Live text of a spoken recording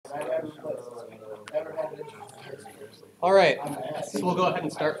All right, so we'll go ahead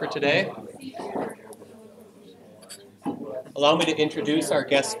and start for today. Allow me to introduce our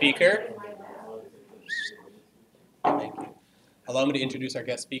guest speaker. Thank you. Allow me to introduce our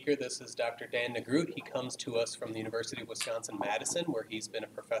guest speaker. This is Dr. Dan Negrut. He comes to us from the University of Wisconsin-Madison, where he's been a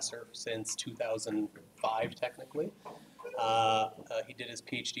professor since 2005, technically. He did his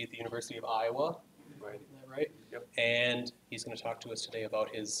PhD at the University of Iowa. Right. Isn't that right? Yep. And he's going to talk to us today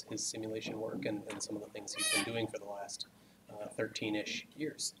about his simulation work and some of the things he's been doing for the last 13-ish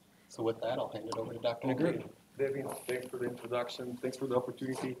years. So with that, I'll hand it over to Dr. Negrut. Devin, thanks for the introduction. Thanks for the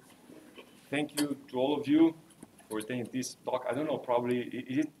opportunity. Thank you to all of you for attending this talk. I don't know, probably,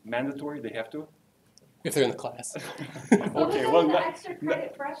 is it mandatory? They have to? If they're in the class. Okay, well, extra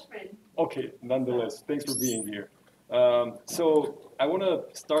credit freshman. Okay, nonetheless, thanks for being here. So I want to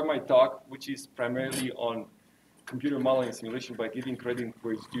start my talk, which is primarily on computer modeling and simulation, by giving credit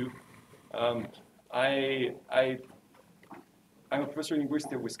where it's due. I'm a professor at the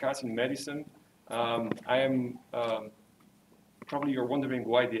University of Wisconsin-Madison. I am, probably you're wondering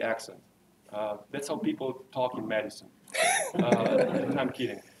why the accent. That's how people talk in Madison. I'm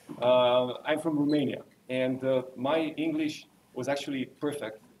kidding. I'm from Romania, and my English was actually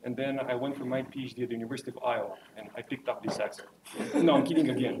perfect. And then I went for my PhD at the University of Iowa, and I picked up this accent. No, I'm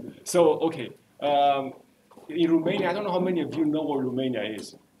kidding again. So, okay. In Romania, I don't know how many of you know what Romania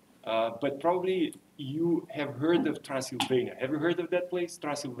is, but probably you have heard of Transylvania. Have you heard of that place,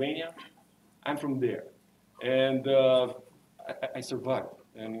 Transylvania? I'm from there. And I survived,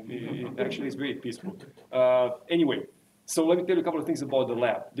 and it actually is very peaceful. Anyway, so let me tell you a couple of things about the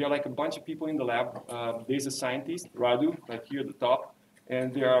lab. There are like a bunch of people in the lab. There's a scientist, Radu, like here at the top.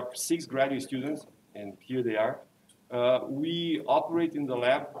 And there are 6 graduate students, and here they are. We operate in the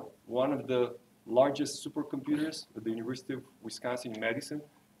lab one of the largest supercomputers at the University of Wisconsin-Madison.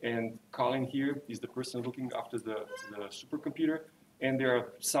 And Colin here is the person looking after the supercomputer. And there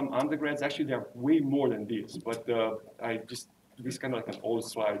are some undergrads. Actually, there are way more than this. But this is kind of like an old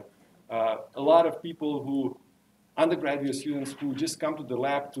slide. A lot of people who, undergraduate students who just come to the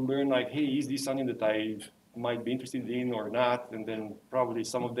lab to learn, like, hey, is this something that I might be interested in or not, and then probably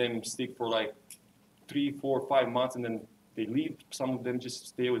some of them stick for like 3, 4, 5 months, and then they leave. Some of them just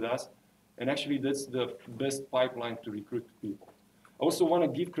stay with us, and actually that's the best pipeline to recruit people. I also want to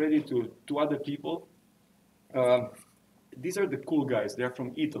give credit to other people. These are the cool guys. They're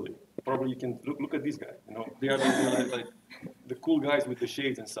from Italy. Probably you can look at this guy. You know, they are like the cool guys with the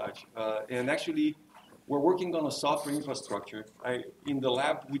shades and such. And actually, we're working on a software infrastructure. In the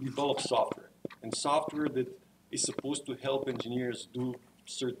lab, we develop software. And software that is supposed to help engineers do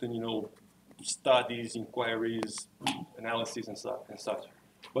certain, studies, inquiries, analysis, and such.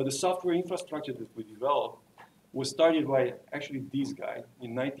 But the software infrastructure that we developed was started by actually this guy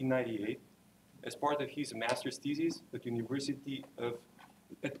in 1998 as part of his master's thesis at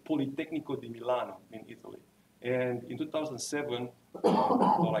Politecnico di Milano in Italy. And in 2007,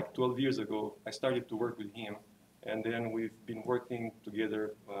 like 12 years ago, I started to work with him, and then we've been working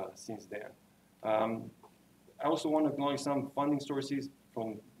together since then. I also want to acknowledge some funding sources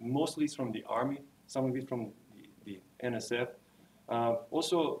mostly from the Army, some of it from the NSF.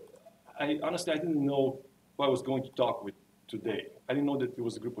 Also, honestly, I didn't know who I was going to talk with today. I didn't know that it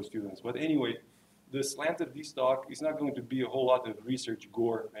was a group of students. But anyway, the slant of this talk is not going to be a whole lot of research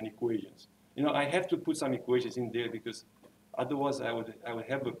gore and equations. I have to put some equations in there because otherwise I would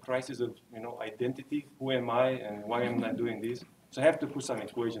have a crisis of identity. Who am I and why am I doing this? So I have to put some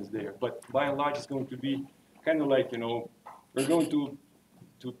equations there. But by and large, it's going to be kind of like, we're going to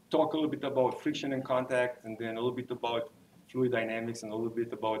talk a little bit about friction and contact, and then a little bit about fluid dynamics, and a little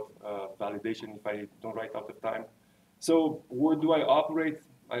bit about validation if I don't write out the time. So where do I operate?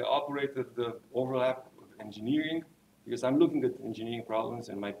 I operate at the overlap of engineering, because I'm looking at engineering problems,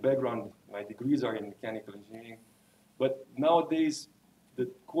 and my background, my degrees are in mechanical engineering. But nowadays, the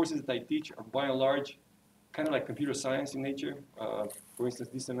courses that I teach are by and large kind of like computer science in nature. For instance,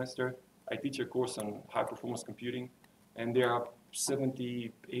 this semester, I teach a course on high-performance computing, and there are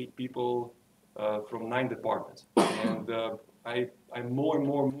 78 people from 9 departments. And I'm more and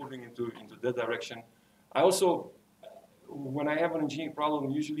more moving into that direction. I also, when I have an engineering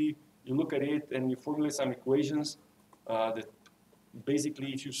problem, usually you look at it and you formulate some equations that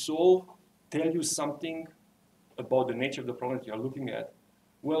basically, if you solve, tell you something about the nature of the problem that you're looking at.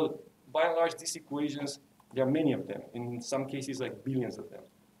 Well, by and large, these equations, there are many of them, in some cases like billions of them.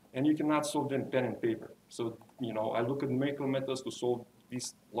 And you cannot solve them pen and paper. So, I look at numerical methods to solve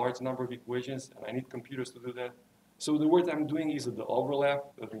this large number of equations, and I need computers to do that. So the work I'm doing is at the overlap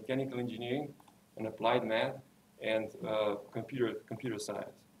of mechanical engineering and applied math and computer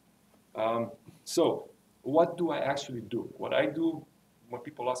science. So what do I actually do? What I do, when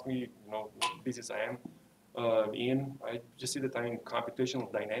people ask me, what business I am in, I just say that I'm in computational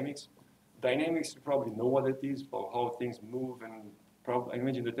dynamics. Dynamics, you probably know what it is, or how things move, and I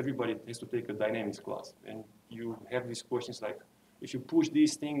imagine that everybody has to take a dynamics class. And you have these questions like, if you push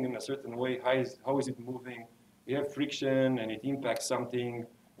this thing in a certain way, how is it moving? You have friction, and it impacts something,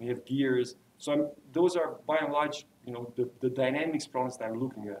 and you have gears. So those are, by and large, the dynamics problems that I'm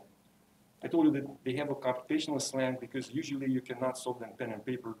looking at. I told you that they have a computational slant because usually you cannot solve them pen and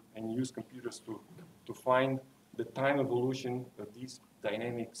paper, and you use computers to find the time evolution of these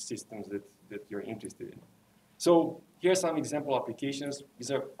dynamic systems that you're interested in. So here are some example applications.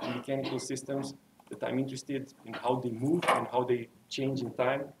 These are mechanical systems that I'm interested in how they move and how they change in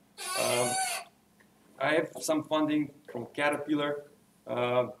time. I have some funding from Caterpillar.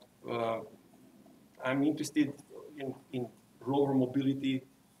 I'm interested in rover mobility.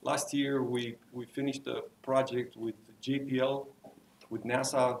 Last year, we finished a project with JPL, with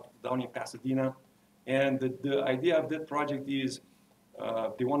NASA down in Pasadena. And the idea of that project is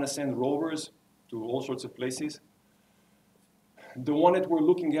they want to send rovers to all sorts of places. The one that we're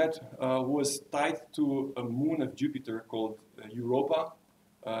looking at was tied to a moon of Jupiter called Europa.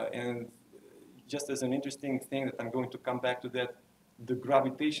 And just as an interesting thing that I'm going to come back to that, the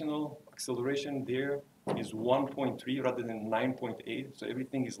gravitational acceleration there is 1.3 rather than 9.8. So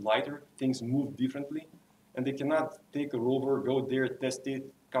everything is lighter, things move differently. And they cannot take a rover, go there, test it,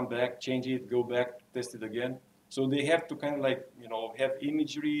 come back, change it, go back, test it again. So they have to kind of like, have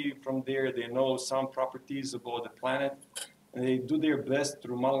imagery from there. They know some properties about the planet. And they do their best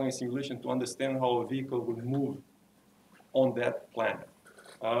through modeling and simulation to understand how a vehicle will move on that planet.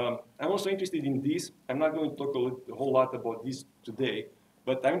 I'm also interested in this. I'm not going to talk a whole lot about this today,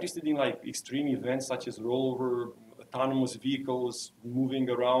 but I'm interested in like extreme events such as rollover, autonomous vehicles moving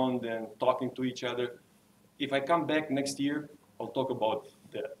around and talking to each other. If I come back next year, I'll talk about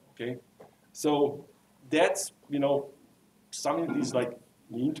that, okay? So that's, something that is like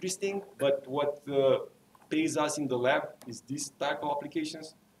interesting, but what pays us in the lab is this type of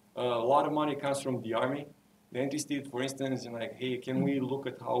applications. A lot of money comes from the Army. They're interested, for instance, in like, hey, can we look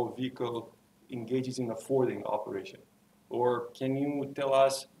at how a vehicle engages in a fording operation? Or can you tell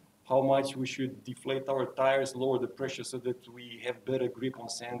us how much we should deflate our tires, lower the pressure so that we have better grip on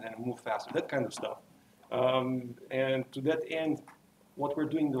sand and move faster, that kind of stuff. And to that end, what we're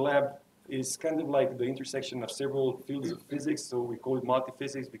doing in the lab is kind of like the intersection of several fields of physics. So we call it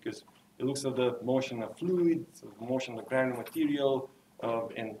multiphysics because it looks at the motion of fluids, the motion of granular material,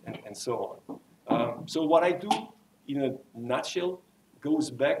 and so on. So what I do, in a nutshell, goes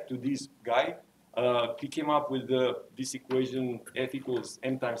back to this guy. He came up with this equation, F equals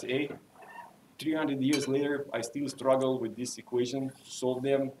m times a. 300 years later, I still struggle with this equation, to solve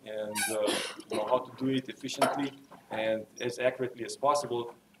them, and how to do it efficiently and as accurately as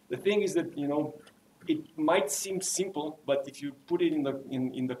possible. The thing is that, it might seem simple, but if you put it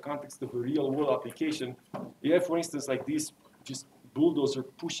in the context of a real-world application, you have, for instance, like this just bulldozer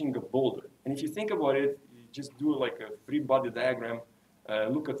pushing a boulder. And if you think about it, you just do like a free-body diagram,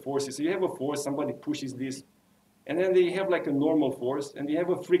 look at forces. So you have a force, somebody pushes this, and then they have like a normal force, and you have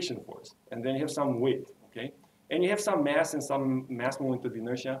a friction force, and then you have some weight, okay? And you have some mass and some mass moment of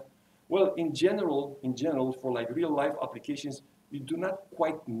inertia. Well, in general, for like real-life applications, you do not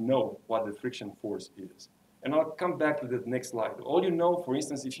quite know what the friction force is. And I'll come back to the next slide. All you know, for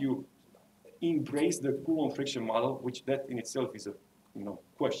instance, if you embrace the Coulomb friction model, which that in itself is a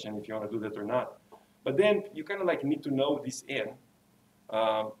question if you want to do that or not. But then you kind of like need to know this n,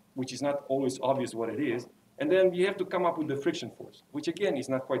 which is not always obvious what it is. And then you have to come up with the friction force, which again is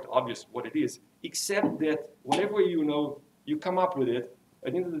not quite obvious what it is, except that whenever you come up with it,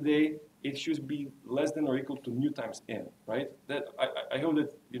 at the end of the day, it should be less than or equal to nu times n, right? That I hope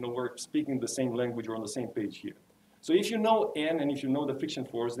that we're speaking the same language or on the same page here. So if you know n and if you know the friction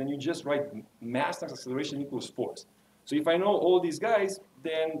force, then you just write mass times acceleration equals force. So if I know all these guys,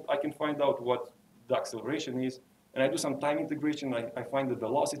 then I can find out what the acceleration is, and I do some time integration, I find the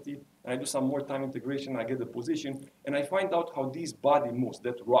velocity, and I do some more time integration, I get the position, and I find out how this body moves,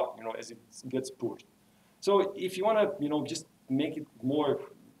 that rock, as it gets pushed. So if you want to, just make it more,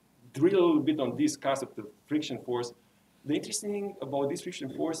 drill a little bit on this concept of friction force, the interesting thing about this friction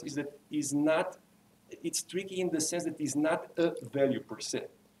force is that it's tricky in the sense that it's not a value per se.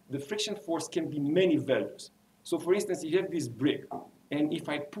 The friction force can be many values. So for instance, you have this brick, and if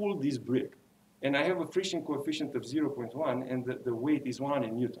I pull this brick, and I have a friction coefficient of 0.1, and the weight is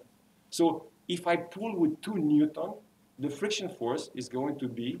 100 Newton. So if I pull with 2 Newton, the friction force is going to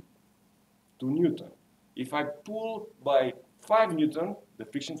be 2 Newton. If I pull by 5 Newton, the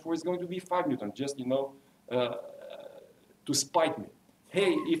friction force is going to be 5 Newton, just, to spite me.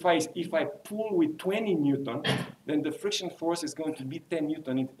 Hey, if I pull with 20 Newton, then the friction force is going to be 10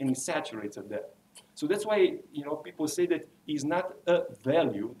 Newton and it saturates at that. So that's why people say that it's not a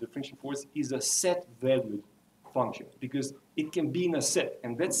value, the friction force is a set valued function because it can be in a set,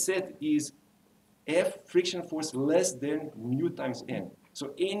 and that set is F friction force less than mu times n.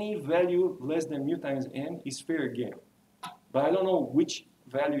 So any value less than mu times n is fair game. But I don't know which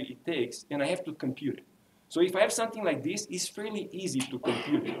value it takes, and I have to compute it. So if I have something like this, it's fairly easy to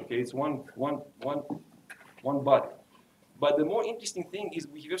compute it. Okay, it's one body. But the more interesting thing is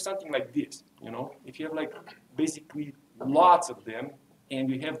if you have something like this, if you have like basically lots of them, and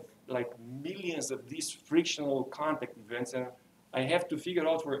you have like millions of these frictional contact events, and I have to figure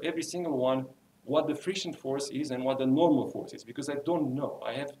out for every single one what the friction force is and what the normal force is, because I don't know.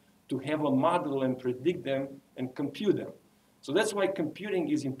 I have to have a model and predict them and compute them. So that's why computing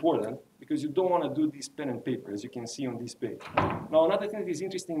is important, because you don't want to do this pen and paper, as you can see on this page. Now, another thing that is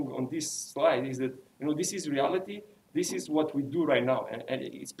interesting on this slide is that, this is reality. This is what we do right now. And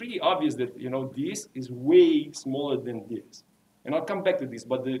it's pretty obvious that, this is way smaller than this. And I'll come back to this,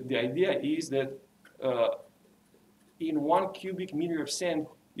 but the idea is that in 1 cubic meter of sand,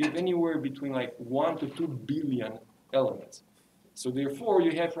 you have anywhere between like 1 to 2 billion elements. So therefore,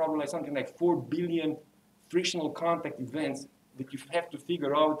 you have probably like something like 4 billion frictional contact events that you have to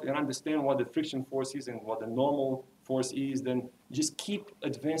figure out and understand what the friction force is and what the normal force is. Then just keep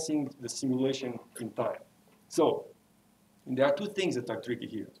advancing the simulation in time. So there are two things that are tricky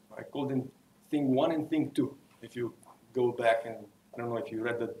here. I call them thing 1 and thing 2. If you go back and I don't know if you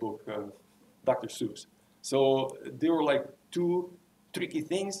read that book, Dr. Seuss. So there were like two tricky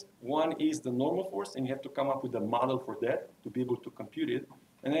things. One is the normal force, and you have to come up with a model for that to be able to compute it.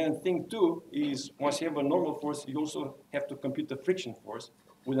 And then thing 2 is once you have a normal force, you also have to compute the friction force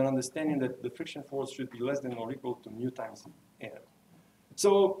with an understanding that the friction force should be less than or equal to mu times n.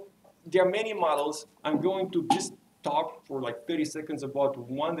 So there are many models. I'm going to just talk for like 30 seconds about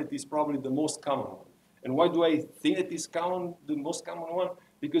one that is probably the most common one. And why do I think that is the most common one?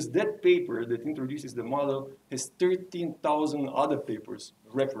 Because that paper that introduces the model has 13,000 other papers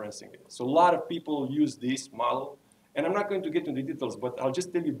referencing it. So a lot of people use this model. And I'm not going to get into the details, but I'll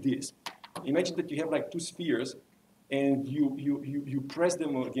just tell you this. Imagine that you have like two spheres, and you press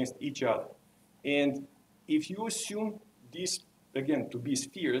them against each other. And if you assume these, again, to be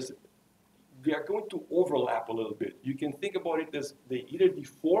spheres, they are going to overlap a little bit. You can think about it as they either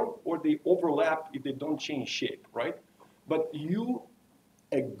deform or they overlap if they don't change shape, right? But you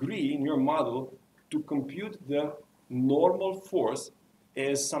agree in your model to compute the normal force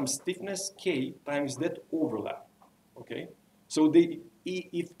as some stiffness K times that overlap, okay? So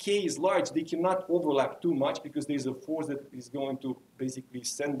if K is large, they cannot overlap too much because there's a force that is going to basically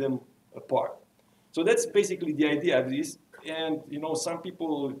send them apart. So that's basically the idea of this. And some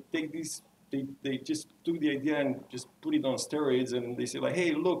people take this, they just took the idea and just put it on steroids, and they say like,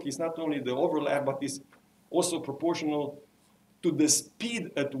 hey, look, it's not only the overlap, but it's also proportional to the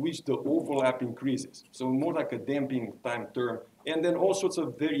speed at which the overlap increases. So more like a damping time term. And then all sorts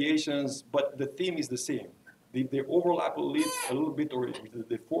of variations, but the theme is the same. If they overlap a little bit or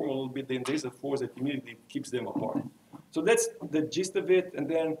they form a little bit, then there's a force that immediately keeps them apart. So that's the gist of it. And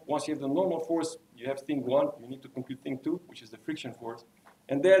then once you have the normal force, you have thing 1, you need to compute thing 2, which is the friction force.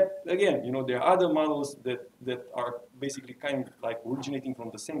 And that, again, there are other models that are basically kind of like originating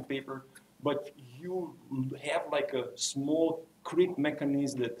from the same paper, but you have like a small creep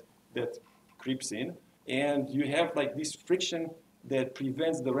mechanism that creeps in, and you have like this friction that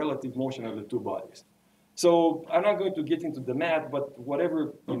prevents the relative motion of the two bodies. So I'm not going to get into the math, but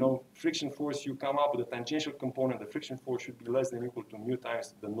whatever friction force you come up with, the tangential component, the friction force should be less than or equal to mu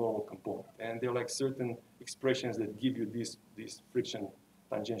times the normal component. And there are like certain expressions that give you this friction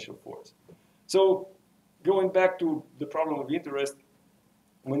tangential force. So going back to the problem of interest,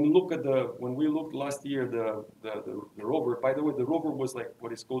 when we looked last year the rover. By the way, the rover was like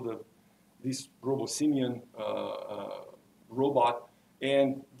what is called this robo-simian robot,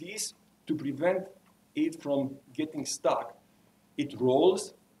 and this, to prevent it from getting stuck, it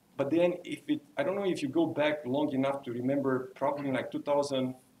rolls. But then I don't know if you go back long enough to remember, probably like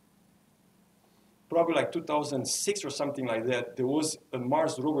 2006 or something like that, there was a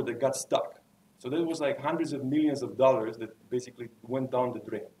Mars rover that got stuck. So that was like hundreds of millions of dollars that basically went down the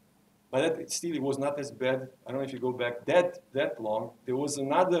drain. But it was not as bad. I don't know if you go back that long. There was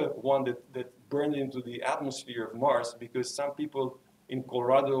another one that burned into the atmosphere of Mars because some people in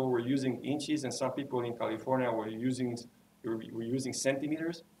Colorado were using inches and some people in California were using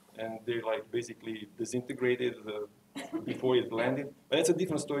centimeters, and they like basically disintegrated before it landed. But that's a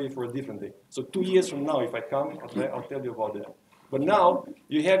different story for a different day. So 2 years from now, if I come, I'll tell you about that. But now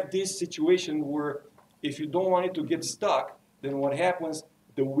you have this situation where if you don't want it to get stuck, then what happens,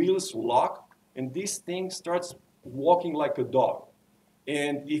 the wheels lock, and this thing starts walking like a dog.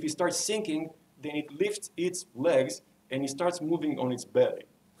 And if it starts sinking, then it lifts its legs, and it starts moving on its belly.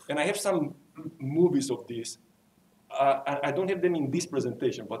 And I have some movies of this. I don't have them in this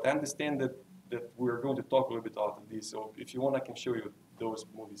presentation, but I understand that we're going to talk a little bit about this. So if you want, I can show you those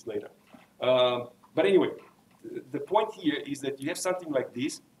movies later. But anyway, the point here is that you have something like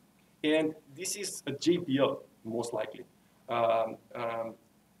this, and this is a JPL, most likely.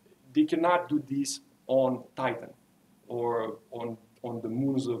 They cannot do this on Titan or on the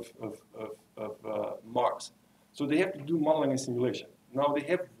moons of Mars. So they have to do modeling and simulation. Now they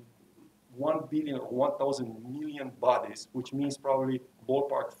have 1 billion or 1,000 million bodies, which means probably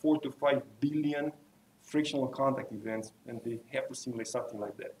ballpark 4 to 5 billion frictional contact events, and they have to simulate something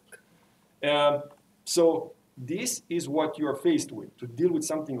like that. So this is what you are faced with, to deal with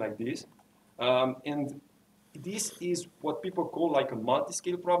something like this. And this is what people call like a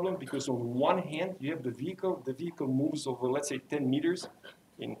multi-scale problem, because on one hand, you have the vehicle moves over, let's say, 10 meters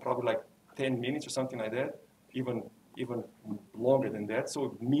in probably like 10 minutes or something like that, even longer than that,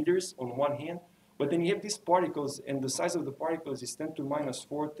 so meters on one hand. But then you have these particles, and the size of the particles is 10 to minus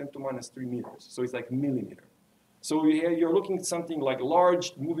 4, 10 to minus 3 meters. So it's like millimeter. So you're looking at something like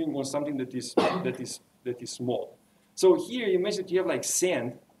large moving on something that is small. So here you imagine that you have like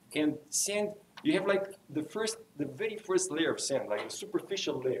sand, and sand, you have like the very first layer of sand, like a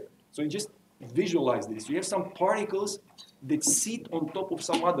superficial layer. So you just visualize this. You have some particles that sit on top of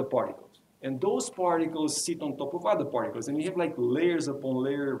some other particles. And those particles sit on top of other particles. And you have like layers upon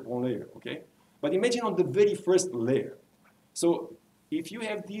layer upon layer, okay? But imagine on the very first layer. So if you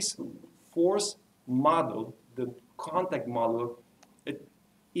have this force model, the contact model,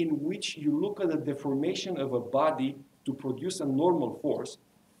 in which you look at the deformation of a body to produce a normal force,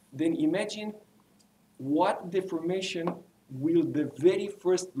 then imagine what deformation will the very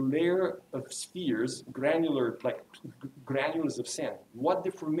first layer of spheres, granular, like granules of sand, what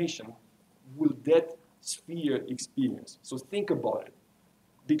deformation will that sphere experience? So think about it.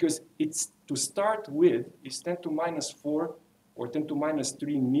 Because it's, to start with, is 10 to minus 4 or 10 to minus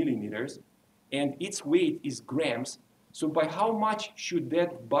 3 millimeters, and its weight is grams. So by how much should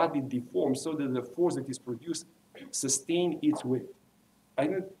that body deform so that the force that is produced sustain its weight? I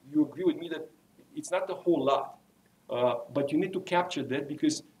know you agree with me that it's not a whole lot, but you need to capture that,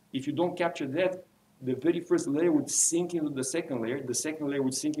 because if you don't capture that, the very first layer would sink into the second layer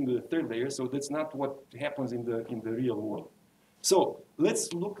would sink into the third layer, so that's not what happens in the real world. So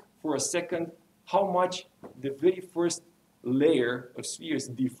let's look for a second how much the very first layer of spheres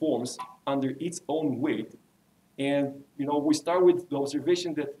deforms under its own weight. And we start with the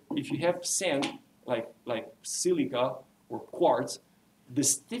observation that if you have sand, like silica or quartz, the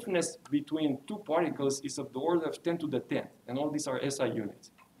stiffness between two particles is of the order of 10 to the 10th, and all these are SI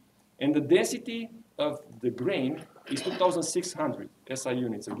units. And the density of the grain is 2,600 SI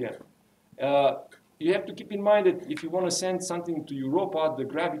units again. You have to keep in mind that if you want to send something to Europa, the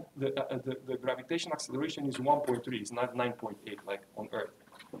gravitational acceleration is 1.3, it's not 9.8 like on Earth.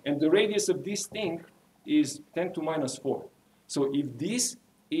 And the radius of this thing is 10 to minus 4. So if these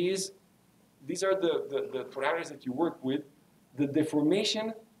are the parameters that you work with, the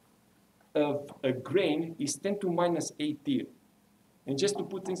deformation of a grain is 10 to minus 18. And just to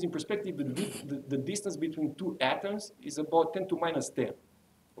put things in perspective, the distance between two atoms is about 10 to minus 10,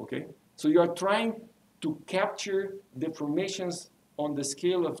 okay? So you are trying to capture deformations on the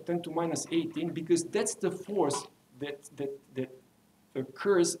scale of 10 to minus 18 because that's the force that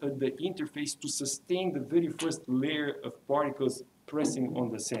occurs at the interface to sustain the very first layer of particles pressing on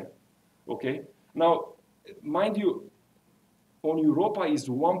the sand, okay? Now, mind you, on Europa is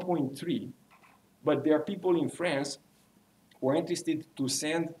 1.3, but there are people in France who are interested to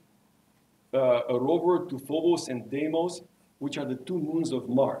send a rover to Phobos and Deimos, which are the two moons of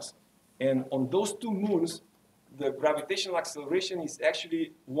Mars. And on those two moons, the gravitational acceleration is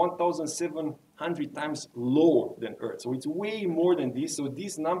actually 1,700 times lower than Earth. So it's way more than this. So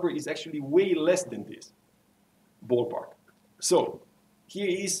this number is actually way less than this, ballpark. So here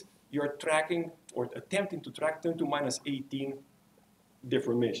is you're tracking or attempting to track 10 to minus 18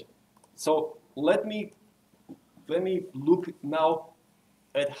 deformation. So let me look now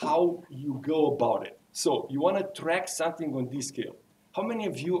at how you go about it. So you want to track something on this scale. How many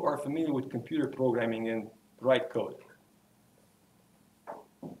of you are familiar with computer programming and write code?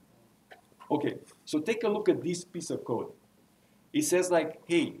 Okay, so take a look at this piece of code. It says like,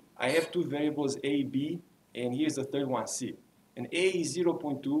 hey, I have two variables A, B, and here's the third one, C. And A is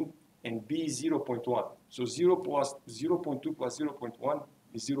 0.2, and B is 0.1. So 0 plus 0.2 plus 0.1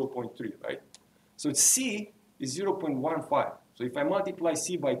 is 0.3, right? So C is 0.15. So if I multiply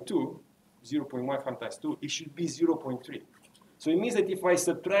C by 2, 0.15 times 2, it should be 0.3. So it means that if I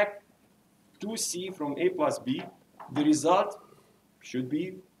subtract 2C from A plus B, the result should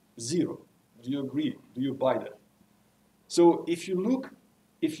be 0. Do you agree? Do you buy that? So if you look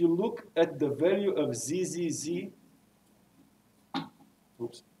at the value of ZZZ,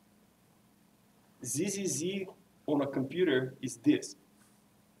 oops, ZZZ on a computer is this.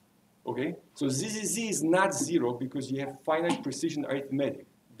 Okay? So ZZZ is not 0 because you have finite precision arithmetic.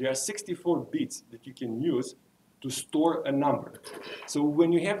 There are 64 bits that you can use to store a number. So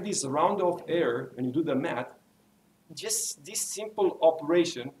when you have this round off error and you do the math, just this simple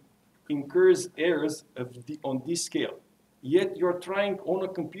operation incurs errors on this scale. Yet you're trying on a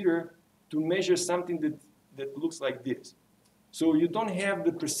computer to measure something that looks like this. So you don't have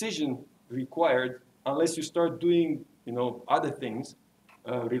the precision required unless you start doing other things,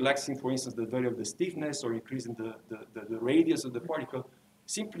 relaxing, for instance, the value of the stiffness or increasing the radius of the particle.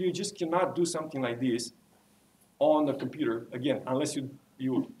 Simply, you just cannot do something like this on a computer, again, unless you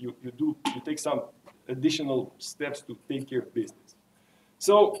take some additional steps to take care of business.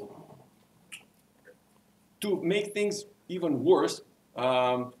 So to make things even worse,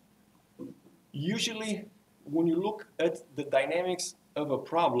 usually when you look at the dynamics of a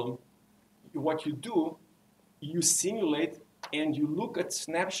problem, what you do, you simulate and you look at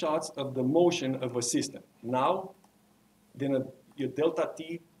snapshots of the motion of a system. Now, then your delta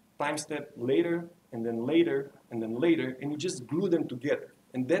t time step later, and then later, and then later, and you just glue them together.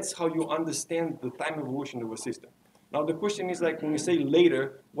 And that's how you understand the time evolution of a system. Now the question is like, when you say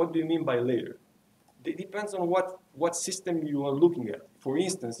later, what do you mean by later? It depends on what system you are looking at. For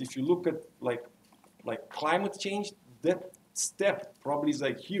instance, if you look at like climate change, that step probably is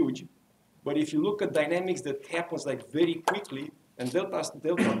like huge. But if you look at dynamics that happens like very quickly, and delta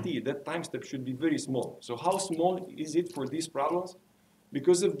t, that time step should be very small. So how small is it for these problems?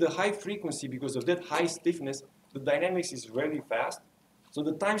 Because of the high frequency, because of that high stiffness, the dynamics is really fast. So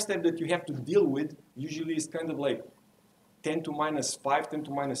the time step that you have to deal with usually is kind of like 10 to minus 5, 10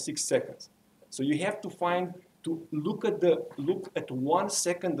 to minus 6 seconds. So you have to look at 1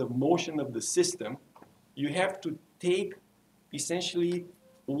 second of motion of the system. You have to take essentially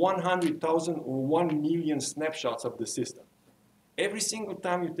 100,000 or 1 million snapshots of the system. Every single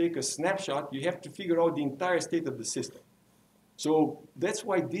time you take a snapshot, you have to figure out the entire state of the system. So that's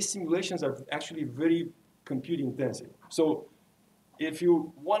why these simulations are actually very compute intensive. So if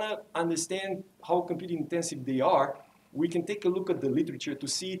you want to understand how compute intensive they are, we can take a look at the literature to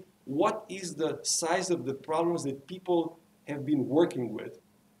see what is the size of the problems that people have been working with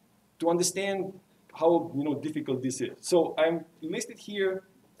to understand how difficult this is. So I'm listed here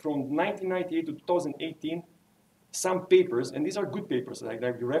from 1998 to 2018 some papers, and these are good papers, like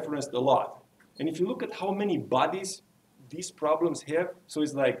they're referenced a lot. And if you look at how many bodies these problems have, so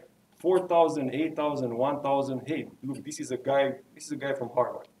it's like 4,000, 8,000, 1,000. Hey, look, this is a guy from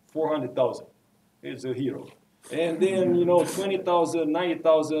Harvard. 400,000. He's a hero. And then 20,000,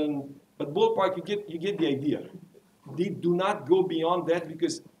 90,000. But ballpark, you get the idea. They do not go beyond that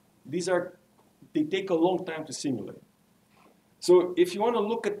because they take a long time to simulate. So if you want to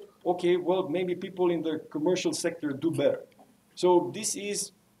look at, okay, well, maybe people in the commercial sector do better. So this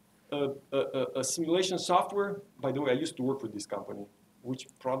is a simulation software. By the way, I used to work for this company, which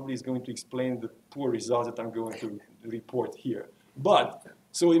probably is going to explain the poor results that I'm going to report here. But,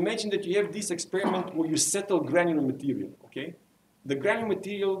 so imagine that you have this experiment where you settle granular material, okay? The granular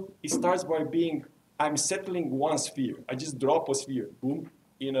material, it starts by being, I'm settling one sphere. I just drop a sphere, boom,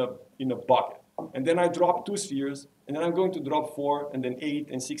 in a bucket. And then I drop 2 spheres, and then I'm going to drop 4, and then 8,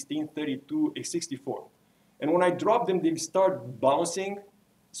 and 16, 32, and 64. And when I drop them, they start bouncing.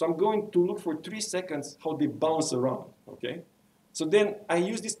 So I'm going to look for 3 seconds how they bounce around, okay? So then I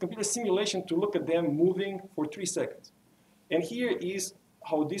use this computer simulation to look at them moving for 3 seconds. And here is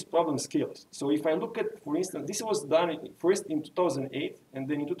how this problem scales. So if I look at, for instance, this was done first in 2008, and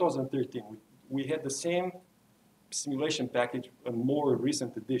then in 2013. We had the same simulation package, a more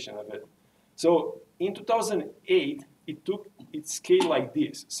recent edition of it. So in 2008, it scaled like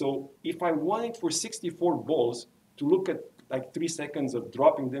this. So if I wanted for 64 balls to look at like 3 seconds of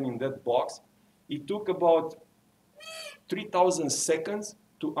dropping them in that box, it took about 3,000 seconds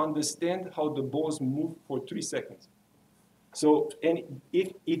to understand how the balls move for 3 seconds. So, and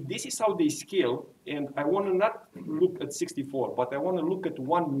if this is how they scale, and I want to not look at 64, but I want to look at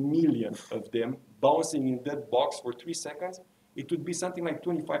 1 million of them bouncing in that box for 3 seconds, it would be something like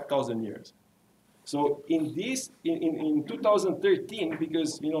 25,000 years. So in 2013,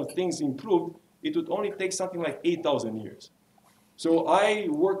 because things improved, it would only take something like 8,000 years. So I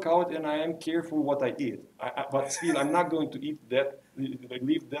work out and I am careful what I eat. But still, I'm not going to eat that,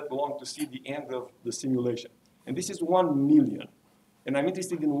 live that long to see the end of the simulation. And this is 1 million. And I'm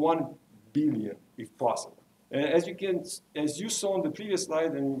interested in 1 billion, if possible. And as you saw on the previous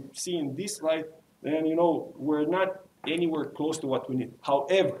slide and see in this slide, then we're not anywhere close to what we need.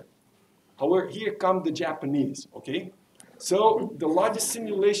 However, here come the Japanese, okay? So the largest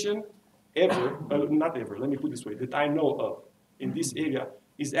simulation ever, not ever, let me put it this way, that I know of in this area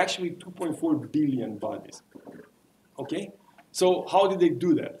is actually 2.4 billion bodies, okay? So how did they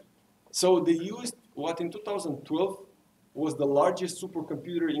do that? So they used what in 2012 was the largest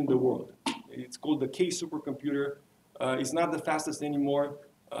supercomputer in the world. It's called the K supercomputer. It's not the fastest anymore,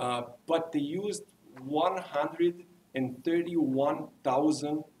 but they used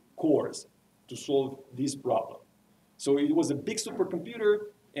 131,000 cores to solve this problem. So it was a big supercomputer,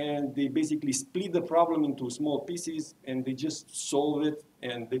 and they basically split the problem into small pieces, and they just solved it,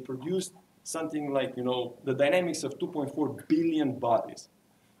 and they produced something like, the dynamics of 2.4 billion bodies.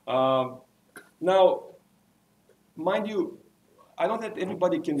 Now, mind you, I don't think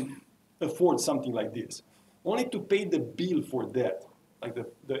everybody can afford something like this. Only to pay the bill for that, like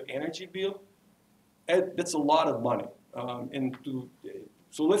the energy bill, that's a lot of money.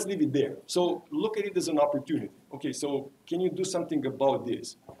 So let's leave it there. So look at it as an opportunity. Okay, so can you do something about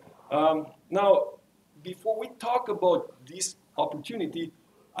this? Now, before we talk about this opportunity,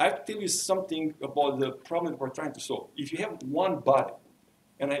 I have to tell you something about the problem that we're trying to solve. If you have one body,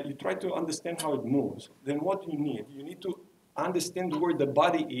 and you try to understand how it moves, then what do you need? You need to understand where the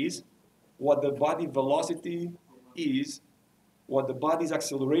body is, what the body velocity is, what the body's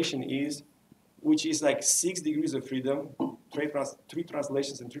acceleration is, which is like 6 degrees of freedom, 3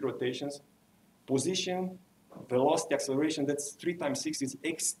 translations and 3 rotations, position, velocity, acceleration, that's 3 times 6,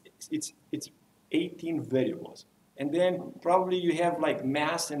 it's 18 variables. And then probably you have like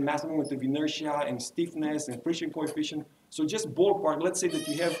mass and mass moment of inertia and stiffness and friction coefficient. So just ballpark, let's say that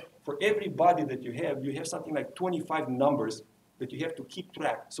you have, for every body that you have something like 25 numbers that you have to keep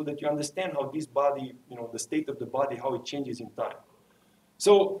track so that you understand how this body, the state of the body, how it changes in time.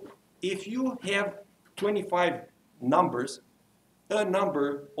 So if you have 25 numbers, a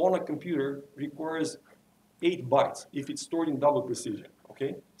number on a computer requires 8 bytes if it's stored in double precision,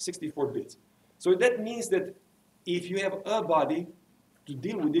 okay? 64 bits. So that means that if you have a body, to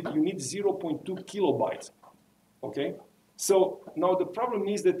deal with it, you need 0.2 kilobytes, okay? So now the problem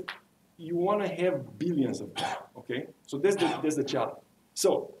is that you want to have billions of them, okay? So that's the challenge.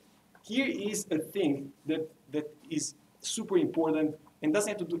 So here is a thing that is super important and doesn't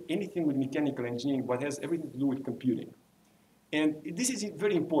have to do anything with mechanical engineering, but has everything to do with computing. And this is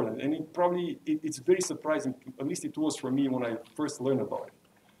very important, and it's very surprising, at least it was for me when I first learned about it.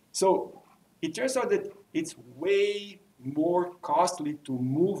 So it turns out that it's way more costly to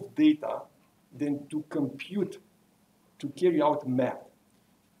move data than to compute, to carry out math.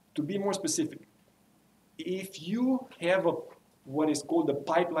 To be more specific, if you have what is called the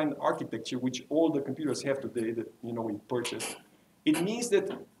pipeline architecture, which all the computers have today that we purchase, it means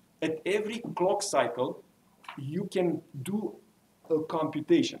that at every clock cycle, you can do a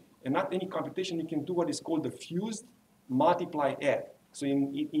computation. And not any computation, you can do what is called the fused multiply add. So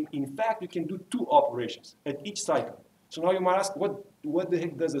in fact, you can do 2 operations at each cycle. So now you might ask, what the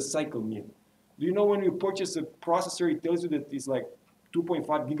heck does a cycle mean? Do you know when you purchase a processor, it tells you that it's like 2.5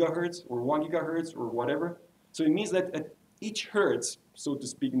 gigahertz or 1 gigahertz or whatever? So it means that at each hertz, so to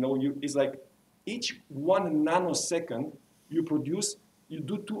speak, is like each 1 nanosecond you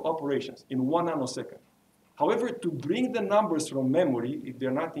do 2 operations in 1 nanosecond. However, to bring the numbers from memory, if they're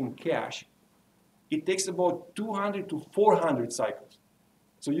not in cache, it takes about 200 to 400 cycles.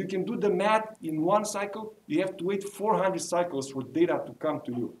 So you can do the math in 1 cycle, you have to wait 400 cycles for data to come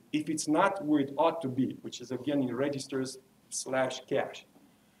to you, if it's not where it ought to be, which is again in registers/cache.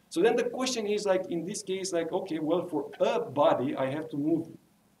 So then the question is, like in this case, like, okay, well, for a body, I have to move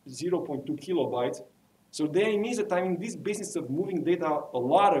 0.2 kilobytes. So then it means that I'm in this business of moving data, a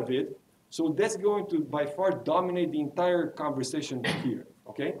lot of it. So that's going to by far dominate the entire conversation here,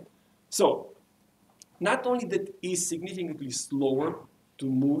 okay? So not only that is significantly slower to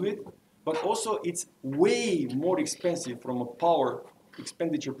move it, but also it's way more expensive from a power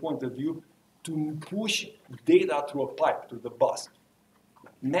expenditure point of view to push data through a pipe to the bus.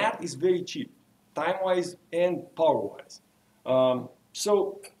 Math is very cheap, time-wise and power-wise.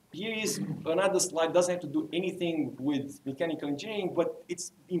 So here is another slide, doesn't have to do anything with mechanical engineering, but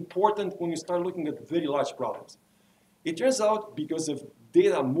it's important when you start looking at very large problems. It turns out, because of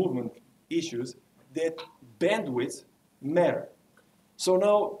data movement issues, that bandwidth matter. So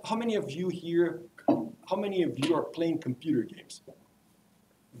now, how many of you here, how many of you are playing computer games?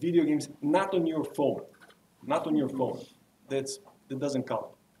 Video games, not on your phone. Not on your phone. That doesn't count.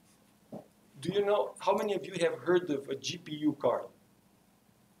 Do you know, how many of you have heard of a GPU card?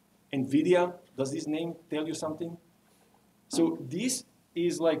 NVIDIA, does this name tell you something? So this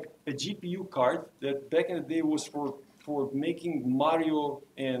is like a GPU card that back in the day was for making Mario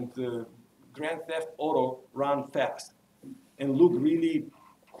and Grand Theft Auto run fast and look really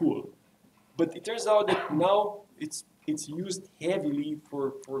cool. But it turns out that now it's used heavily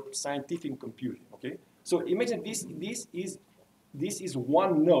for scientific computing, okay? So imagine this is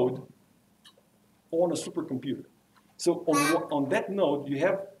one node on a supercomputer. So on that node, you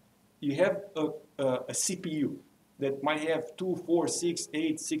have a CPU that might have 2, 4, 6,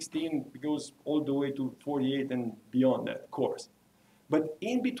 8, 16, it goes all the way to 48 and beyond that cores. But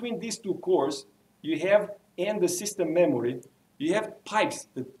in between these two cores, you have, and the system memory, you have pipes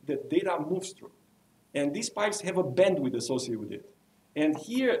that data moves through. And these pipes have a bandwidth associated with it. And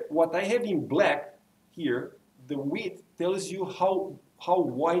here, what I have in black here, the width tells you how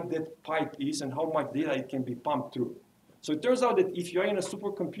wide that pipe is and how much data it can be pumped through. So it turns out that if you're in a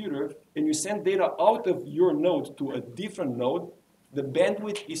supercomputer and you send data out of your node to a different node, the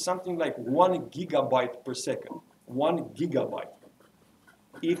bandwidth is something like 1 gigabyte per second. 1 gigabyte.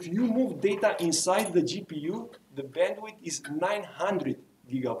 If you move data inside the GPU, the bandwidth is 900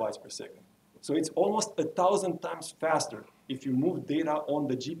 gigabytes per second. So it's almost 1,000 times faster if you move data on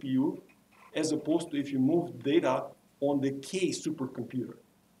the GPU as opposed to if you move data on the K supercomputer.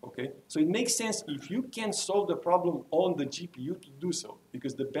 Okay? So it makes sense if you can solve the problem on the GPU to do so,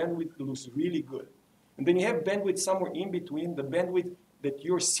 because the bandwidth looks really good. And then you have bandwidth somewhere in between, the bandwidth that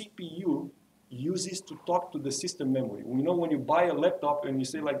your CPU uses to talk to the system memory. We know when you buy a laptop and you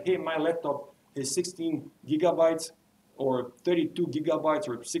say like, hey, my laptop has 16 gigabytes or 32 gigabytes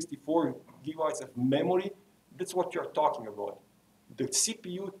or 64 gigabytes of memory, that's what you're talking about. The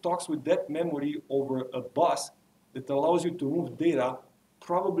CPU talks with that memory over a bus that allows you to move data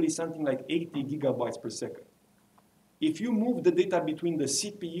probably something like 80 gigabytes per second. If you move the data between the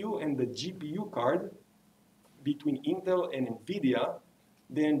CPU and the GPU card, between Intel and NVIDIA,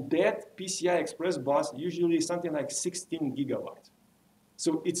 then that PCI Express bus usually is something like 16 gigabytes.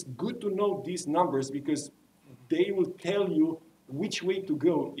 So it's good to know these numbers because they will tell you which way to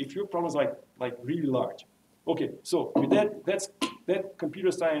go if your problem is like really large. Okay, so with that's that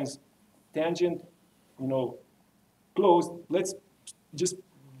computer science tangent, closed. Let's just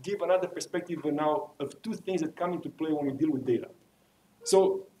give another perspective now of two things that come into play when we deal with data.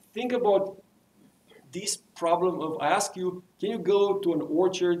 So think about this problem of, I ask you, can you go to an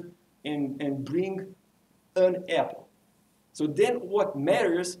orchard and bring an apple? So then what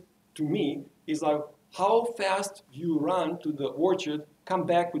matters to me is like how fast you run to the orchard, come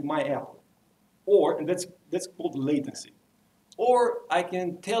back with my apple. Or, and that's called latency. Or I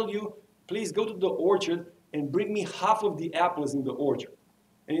can tell you, please go to the orchard and bring me half of the apples in the orchard.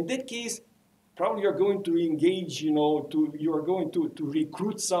 And in that case, probably you're going to engage, you're going to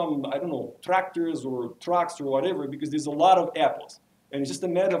recruit some, I don't know, tractors or trucks or whatever, because there's a lot of apples. And it's just a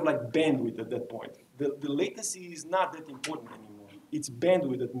matter of like bandwidth at that point. The latency is not that important anymore. It's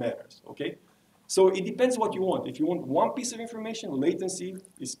bandwidth that matters, okay? So it depends what you want. If you want one piece of information, latency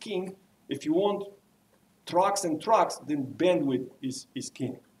is king. If you want trucks and trucks, then bandwidth is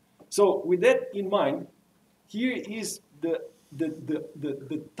king. So with that in mind, here is the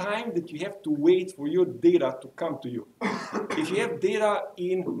time that you have to wait for your data to come to you. If you have data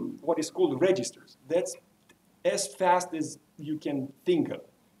in what is called registers, that's as fast as you can think of.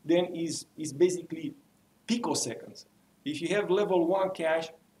 Then is basically picoseconds. If you have level 1 cache,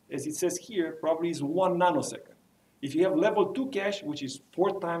 as it says here, probably is 1 nanosecond. If you have level 2 cache, which is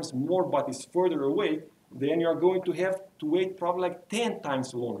 4 times more but is further away, then you're going to have to wait probably like 10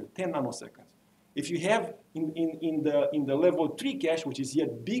 times longer, 10 nanoseconds. If you have in the level 3 cache, which is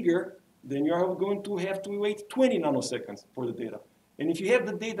yet bigger, then you're going to have to wait 20 nanoseconds for the data. And if you have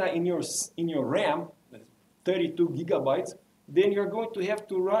the data in your RAM, 32 gigabytes, then you're going to have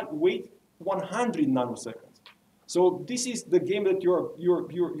to wait 100 nanoseconds. So this is the game that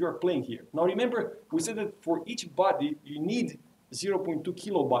you're playing here. Now remember, we said that for each body, you need 0.2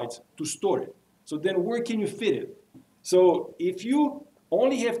 kilobytes to store it. So then where can you fit it? So if you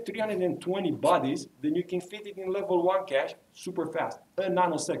only have 320 bodies, then you can fit it in level 1 cache super fast, a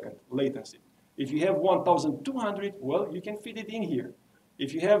nanosecond latency. If you have 1,200, well, you can fit it in here.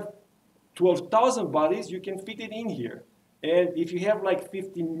 If you have 12,000 bodies, you can fit it in here. And if you have like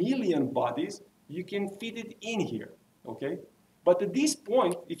 50 million bodies, you can fit it in here, okay? But at this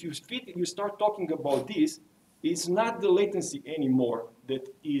point, if you start talking about this, it's not the latency anymore that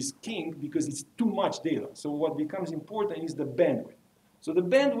is king because it's too much data. So what becomes important is the bandwidth. So the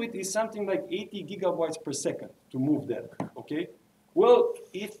bandwidth is something like 80 gigabytes per second to move that, okay? Well,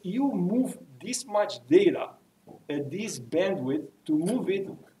 if you move this much data at this bandwidth, to move it,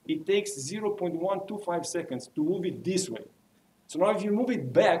 it takes 0.125 seconds to move it this way. So now if you move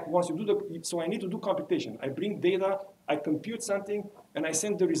it back, once you do so I need to do computation. I bring data, I compute something, and I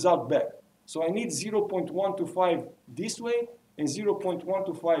send the result back. So I need 0.125 this way and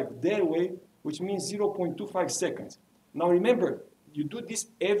 0.125 that way, which means 0.25 seconds. Now remember, you do this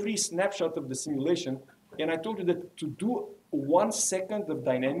every snapshot of the simulation, and I told you that to do 1 second of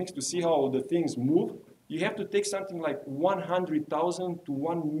dynamics to see how the things move, you have to take something like 100,000 to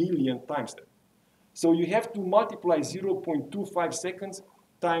 1 million times that. So you have to multiply 0.25 seconds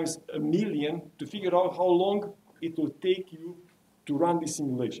times a million to figure out how long it will take you to run this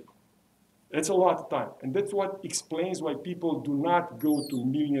simulation. That's a lot of time. And that's what explains why people do not go to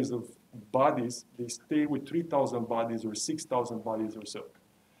millions of bodies. They stay with 3,000 bodies or 6,000 bodies or so.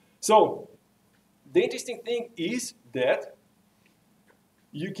 So the interesting thing is that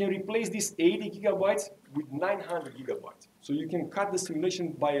you can replace this 80 gigabytes with 900 gigabytes. So you can cut the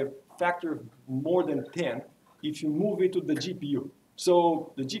simulation by a factor of more than 10 if you move it to the GPU.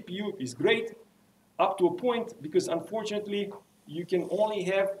 So the GPU is great up to a point because unfortunately you can only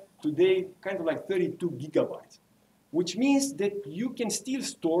have today kind of like 32 gigabytes, which means that you can still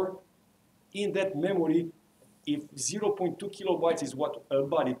store in that memory, if 0.2 kilobytes is what a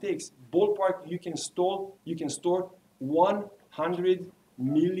body takes, ballpark you can store 100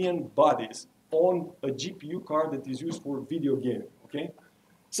 million bodies on a GPU card that is used for video gaming, okay?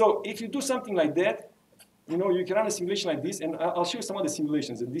 So if you do something like that, you know, you can run a simulation like this, and I'll show you some of the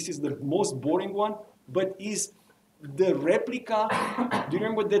simulations, and this is the most boring one, but is the replica. Do you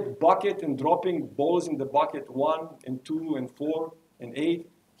remember that bucket and dropping balls in the bucket 1 and 2 and 4 and 8?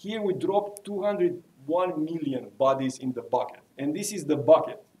 Here we drop 201 million bodies in the bucket, and this is the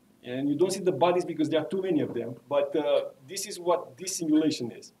bucket. And you don't see the bodies because there are too many of them, but this is what this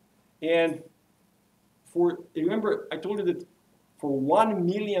simulation is. And remember, I told you that for 1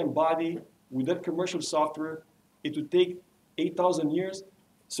 million body with that commercial software, it would take 8,000 years.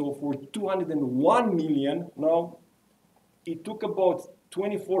 So for 201 million, now it took about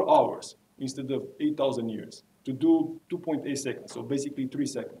 24 hours instead of 8,000 years to do 2.8 seconds, so basically 3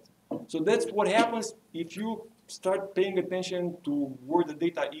 seconds. So that's what happens if you start paying attention to where the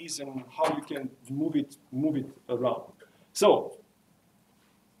data is and how you can move it around. So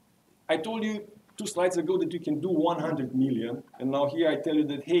I told you 2 slides ago that you can do 100 million, and now here I tell you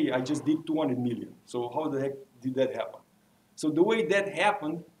that, hey, I just did 200 million. So how the heck did that happen? So the way that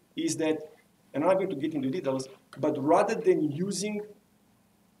happened is that, and I'm not going to get into details, but rather than using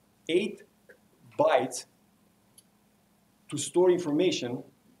 8 bytes to store information,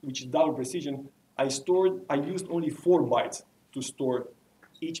 which is double precision, I used only 4 bytes to store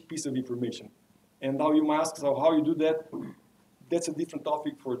each piece of information. And now you might ask, so how you do that? That's a different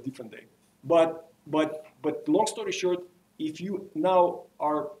topic for a different day. But long story short, if you now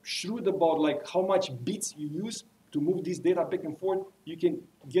are shrewd about like how much bits you use to move this data back and forth, you can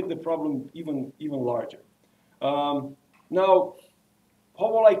get the problem even larger. Now, how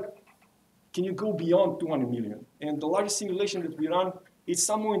about like, can you go beyond 200 million? And the largest simulation that we run is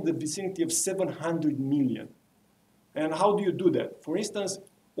somewhere in the vicinity of 700 million. And how do you do that? For instance,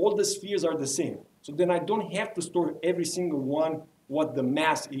 all the spheres are the same. So then I don't have to store every single one what the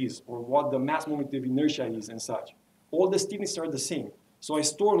mass is or what the mass moment of inertia is and such. All the stiffnesses are the same. So I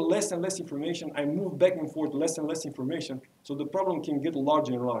store less and less information. I move back and forth less and less information. So the problem can get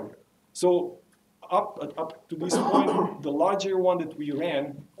larger and larger. So up to this point, the larger one that we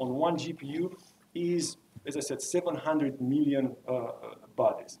ran on one GPU is, as I said, 700 million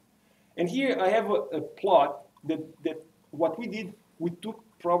bodies. And here I have a plot that what we did, we took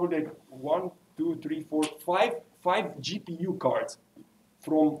probably like 1, 2, 3, 4, 5 GPU cards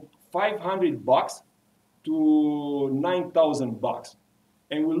from $500 to $9,000.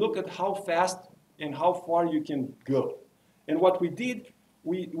 And we look at how fast and how far you can go. And what we did,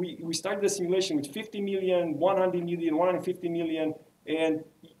 we started the simulation with 50 million, 100 million, 150 million, and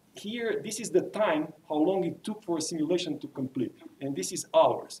here, this is the time, how long it took for a simulation to complete. And this is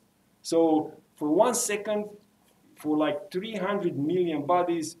hours. So for 1 second, for like 300 million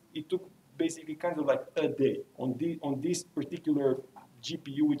bodies, it took basically kind of like a day on this particular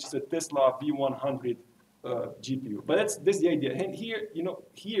GPU, which is a Tesla V100 GPU. But that's the idea. And here,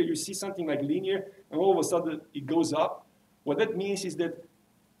 here you see something like linear, and all of a sudden it goes up. What that means is that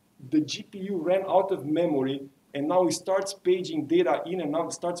the GPU ran out of memory and now it starts paging data in, and now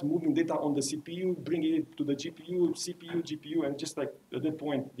it starts moving data on the CPU, bringing it to the GPU, CPU, GPU, and just like at that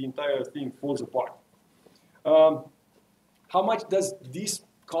point, the entire thing falls apart. How much does this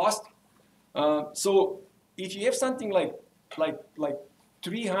cost? So if you have something like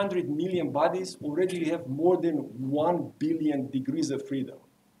 300 million bodies, already you have more than 1 billion degrees of freedom.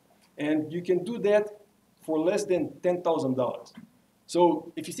 And you can do that for less than $10,000.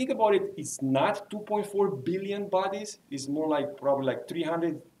 So if you think about it, it's not 2.4 billion bodies. It's more like probably like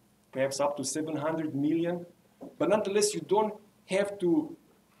 300, perhaps up to 700 million. But nonetheless, you don't have to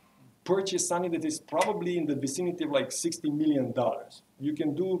purchase something that is probably in the vicinity of like $60 million. You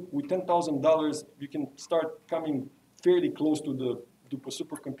can do, with $10,000, you can start coming fairly close to the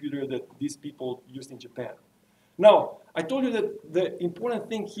supercomputer that these people used in Japan. Now, I told you that the important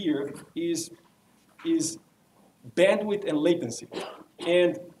thing here is bandwidth and latency.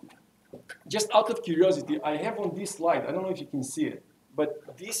 And just out of curiosity, I have on this slide, I don't know if you can see it,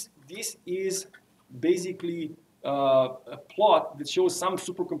 but this is basically a plot that shows some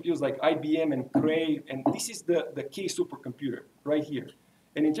supercomputers like IBM and Cray, and this is the K supercomputer right here.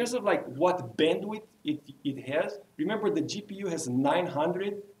 And in terms of like what bandwidth it has, remember the GPU has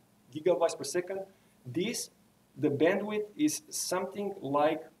 900 gigabytes per second. The bandwidth is something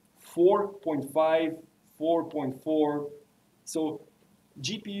like 4.5, 4.4. So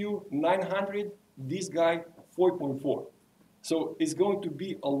GPU 900, this guy 4.4. So it's going to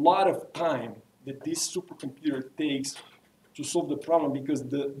be a lot of time that this supercomputer takes to solve the problem because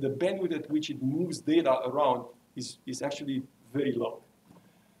the bandwidth at which it moves data around is actually very low.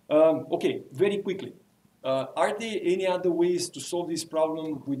 Okay, very quickly. Are there any other ways to solve this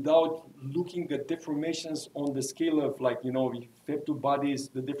problem without looking at deformations on the scale of like, you know, if you have two bodies,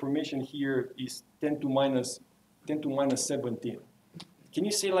 the deformation here is 10 to minus 17. Can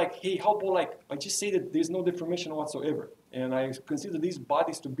you say like, hey, how about like, I just say that there's no deformation whatsoever, and I consider these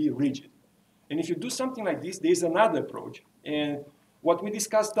bodies to be rigid. And if you do something like this, there's another approach. And what we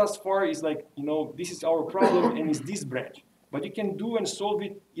discussed thus far is like, you know, this is our problem and it's this branch. But you can do and solve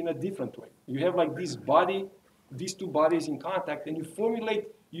it in a different way. You have like this body, these two bodies in contact, and you formulate,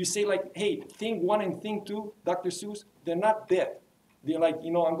 you say like, hey, thing one and thing two, Dr. Seuss, they're not dead. They're like,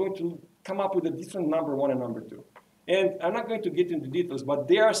 you know, I'm going to come up with a different number one and number two. And I'm not going to get into details, but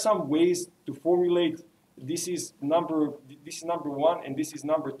there are some ways to formulate this is number one and this is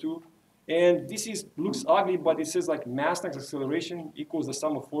number two. And this looks ugly, but it says like mass times acceleration equals the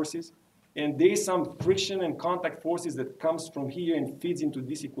sum of forces. And there is some friction and contact forces that comes from here and feeds into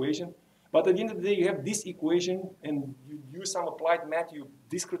this equation. But at the end of the day, you have this equation, and you use some applied math, you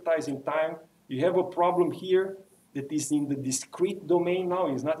discretize in time. You have a problem here that is in the discrete domain now,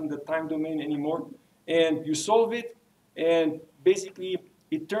 it's not in the time domain anymore. And you solve it, and basically,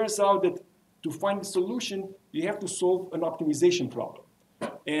 it turns out that to find the solution, you have to solve an optimization problem.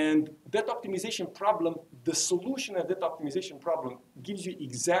 And that optimization problem, the solution of that optimization problem gives you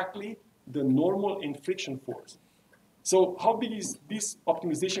exactly the normal and friction force. So how big is this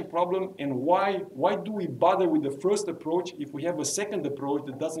optimization problem, and why do we bother with the first approach if we have a second approach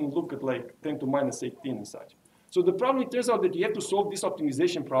that doesn't look at like 10 to minus 18 and such? So the problem, it turns out that you have to solve this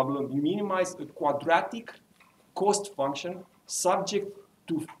optimization problem. You minimize a quadratic cost function subject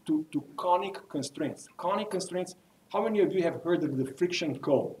to conic constraints. Conic constraints, how many of you have heard of the friction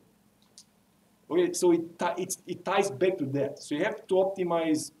cone? Okay, so it ties back to that. So you have to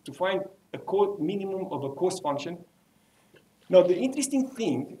optimize to find a minimum of a cost function. Now the interesting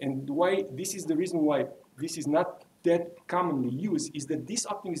thing, and why this is the reason why this is not that commonly used, is that this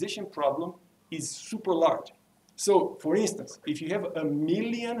optimization problem is super large. So for instance, if you have a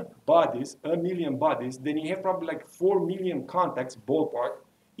million bodies, then you have probably like 4 million contacts, ballpark.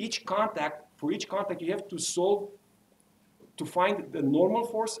 For each contact, you have to solve to find the normal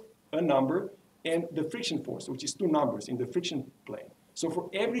force, a number, and the friction force, which is two numbers in the friction plane. So for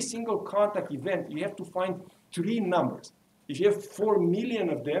every single contact event, you have to find 3 numbers. If you have 4 million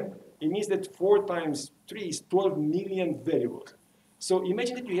of them, it means that 4 times 3 is 12 million variables. So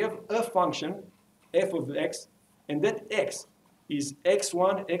imagine that you have a function, f of x, and that x is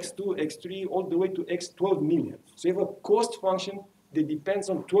x1, x2, x3, all the way to x 12 million. So you have a cost function that depends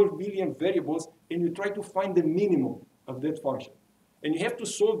on 12 million variables, and you try to find the minimum of that function. And you have to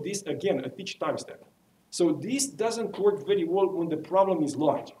solve this again at each time step. So this doesn't work very well when the problem is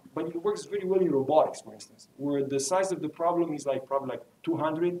large, but it works very well in robotics, for instance, where the size of the problem is like probably like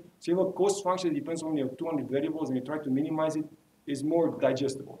 200. So you have a cost function that depends on your 200 variables, and you try to minimize it, is more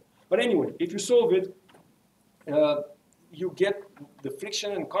digestible. But anyway, if you solve it, you get the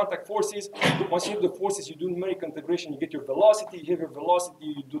friction and contact forces. Once you have the forces, you do numerical integration, you get your velocity. You have your velocity,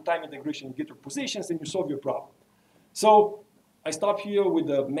 you do time integration, you get your positions, and you solve your problem. So I stop here with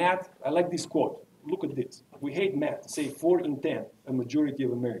the math. I like this quote. Look at this. We hate math. Say 4 in 10, a majority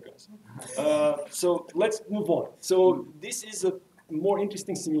of Americans. So let's move on. So this is a more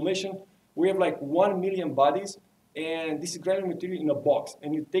interesting simulation. We have like 1 million bodies, and this is granular material in a box.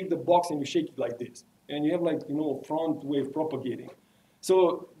 And you take the box and you shake it like this. And you have like, front wave propagating.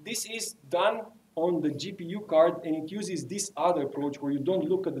 So this is done on the GPU card, and it uses this other approach where you don't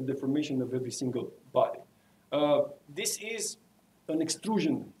look at the deformation of every single body. This is an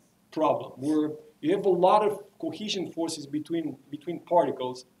extrusion problem where you have a lot of cohesion forces between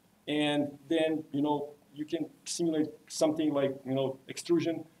particles, and then you can simulate something like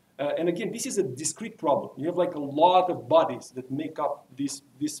extrusion. And again, this is a discrete problem. You have like a lot of bodies that make up this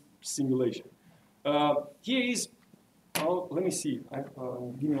simulation. Here is, let me see.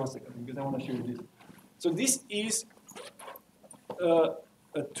 Give me 1 second because I want to show you this. So this is a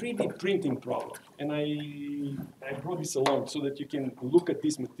 3D printing problem, and I brought this along so that you can look at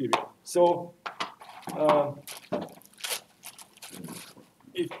this material. So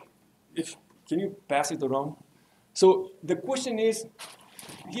if can you pass it around? So the question is,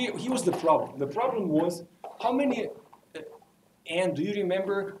 here was the problem. The problem was how many. And do you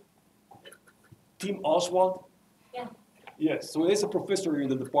remember Tim Oswald? Yeah. Yes. So he's a professor in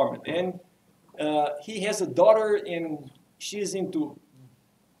the department, and he has a daughter, and she's into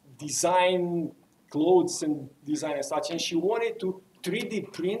design clothes and design and such, and she wanted to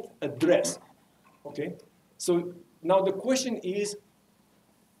 3D print a dress. Okay. So now the question is,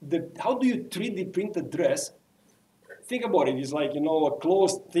 how do you 3D print a dress? Think about it. It's like a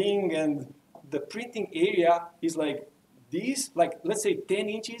closed thing, and the printing area is like this, like let's say 10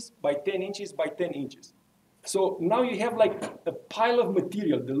 inches by 10 inches by 10 inches. So now you have like a pile of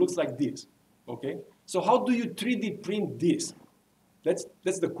material that looks like this. Okay. So how do you 3D print this? That's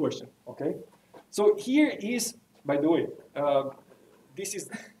the question. Okay. So here is, by the way, this is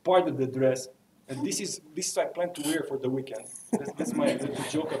part of the dress, and this I plan to wear for the weekend. That's the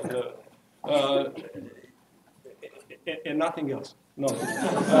joke of the. And nothing else. No.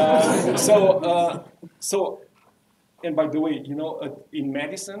 So, and by the way, in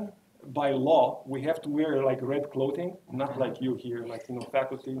medicine, by law, we have to wear like red clothing, not like you here, like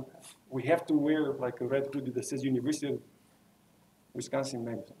faculty. We have to wear like a red hoodie that says University of Wisconsin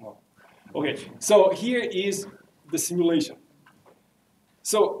Medicine. No. Okay. So here is the simulation.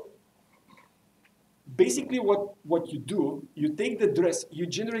 So basically, what you do, you take the dress, you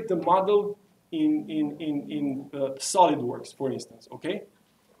generate the model in SolidWorks, for instance, okay?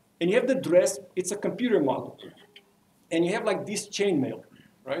 And you have the dress, it's a computer model. And you have like this chainmail,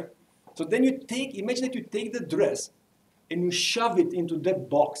 right? So then imagine that you take the dress and you shove it into that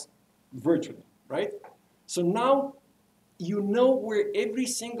box virtually, right? So now you know where every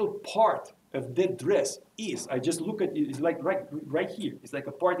single part of that dress is. I just look at it, it's like right here. It's like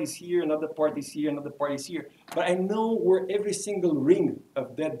a part is here, another part is here, another part is here. But I know where every single ring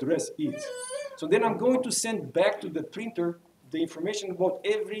of that dress is. So then I'm going to send back to the printer the information about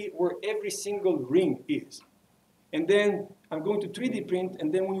where every single ring is. And then I'm going to 3D print,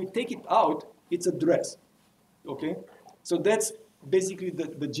 and then when you take it out, it's a dress. Okay? So that's basically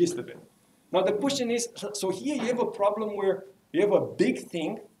the gist of it. Now the question is, so here you have a problem where you have a big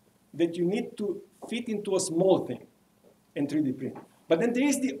thing that you need to fit into a small thing and 3D print. But then there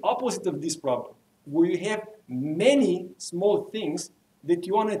is the opposite of this problem, where you have many small things that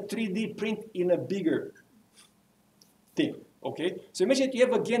you want to 3D print in a bigger thing, okay? So imagine that you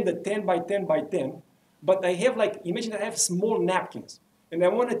have, again, the 10 by 10 by 10, but I have imagine that I have small napkins, and I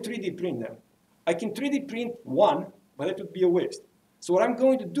want to 3D print them. I can 3D print one, but that would be a waste. So what I'm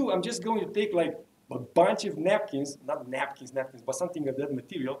going to do, I'm just going to take a bunch of napkins, not napkins, but something of that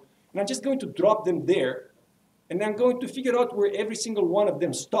material, and I'm just going to drop them there, and I'm going to figure out where every single one of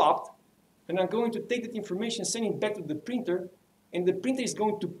them stopped, and I'm going to take that information, send it back to the printer, and the printer is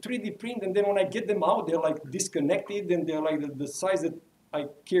going to 3D print, and then when I get them out, they're like disconnected, and they're like the size that I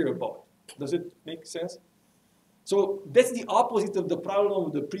care about. Does it make sense? So that's the opposite of the problem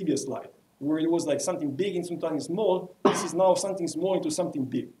of the previous slide, where it was like something big and something small. This is now something small into something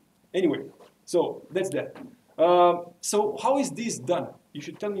big. Anyway, so that's that. So how is this done? You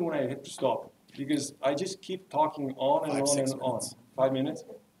should tell me when I have to stop, because I just keep talking on and on and on. 5 minutes?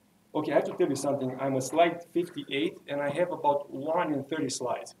 Okay, I have to tell you something. I'm a slide 58, and I have about 130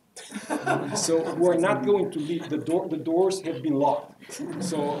 slides. So we're not going to leave. The doors have been locked.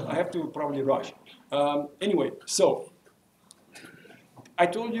 So I have to probably rush. Anyway, so I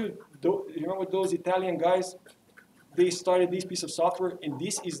told you, remember those Italian guys? They started this piece of software, and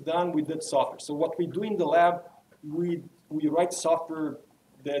this is done with that software. So what we do in the lab, we write software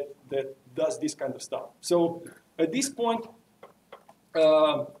that does this kind of stuff. So At this point,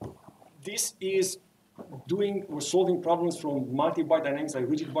 this is we're solving problems from multi-body dynamics, like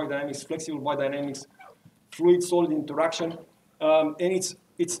rigid body dynamics, flexible body dynamics, fluid-solid interaction, and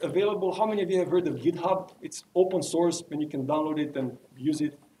it's available. How many of you have heard of GitHub? It's open source, and you can download it and use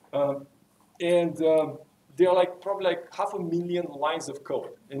it. There are probably 500,000 lines of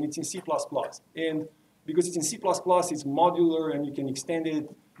code, and it's in C++. And because it's in C++, it's modular, and you can extend it,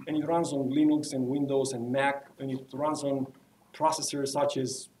 and it runs on Linux and Windows and Mac, and it runs on processors such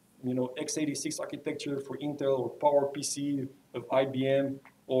as x86 architecture for Intel, or PowerPC of IBM,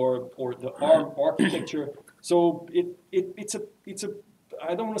 or the ARM architecture. So it's a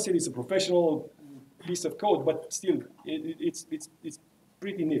I don't want to say it's a professional piece of code, but still it's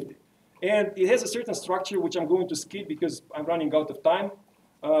pretty nifty. And it has a certain structure which I'm going to skip because I'm running out of time.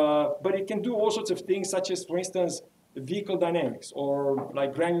 But it can do all sorts of things, such as, for instance, vehicle dynamics, or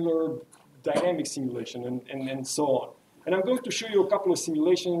like granular dynamic simulation, and so on. And I'm going to show you a couple of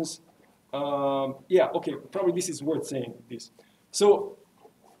simulations. Yeah, okay, probably this is worth saying this. So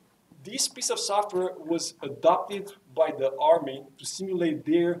this piece of software was adopted by the Army to simulate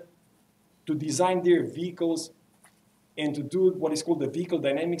to design their vehicles and to do what is called the vehicle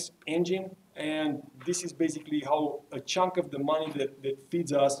dynamics engine. And this is basically how a chunk of the money that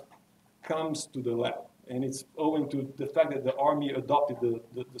feeds us comes to the lab. And it's owing to the fact that the Army adopted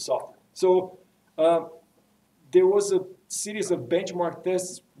the software. So there was a series of benchmark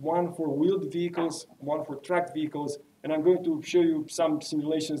tests, one for wheeled vehicles, one for tracked vehicles. And I'm going to show you some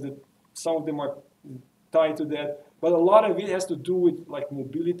simulations that some of them are tied to that. But a lot of it has to do with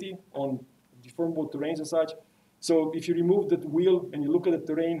mobility on deformable terrains and such. So if you remove that wheel and you look at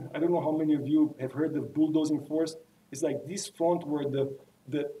the terrain, I don't know how many of you have heard of bulldozing force. It's like this front where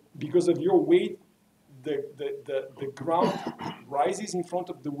because of your weight, the ground rises in front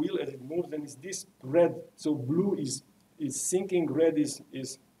of the wheel as it moves, and it's this red. So blue is sinking, red is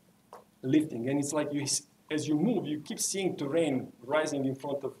lifting. And it's like as you move, you keep seeing terrain rising in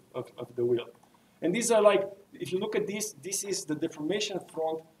front of the wheel. And these are if you look at this is the deformation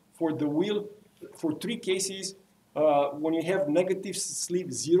front for the wheel for 3 cases. When you have negative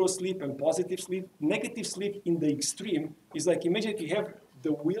slip, zero slip, and positive slip. Negative slip in the extreme is imagine you have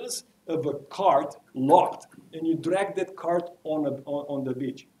the wheels of a cart locked, and you drag that cart on the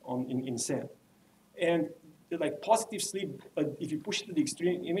beach, in sand. And positive slip, if you push it to the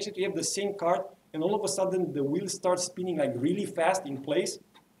extreme, imagine you have the same cart, and all of a sudden the wheels start spinning really fast in place,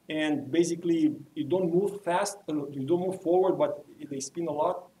 and basically you don't move fast, you don't move forward, but they spin a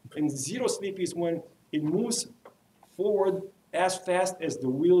lot. And zero slip is when it moves forward as fast as the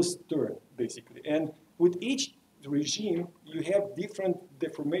wheels turn, basically. And with each regime, you have different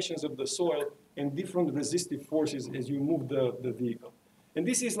deformations of the soil and different resistive forces as you move the vehicle. And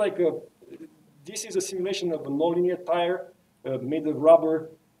this is a simulation of a nonlinear tire made of rubber.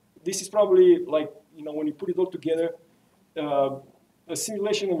 This is probably when you put it all together, a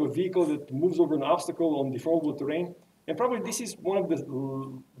simulation of a vehicle that moves over an obstacle on deformable terrain. And probably this is one of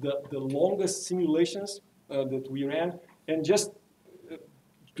the longest simulations that we ran. And just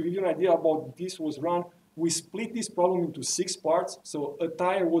to give you an idea about this was run, we split this problem into 6 parts. So a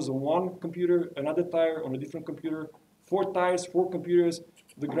tire was on one computer, another tire on a different computer, 4 tires, 4 computers.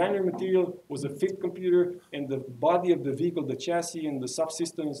 The granular material was a 5th computer, and the body of the vehicle, the chassis, and the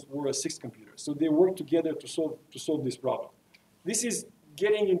subsystems were a 6th computer. So they worked together to solve this problem. This is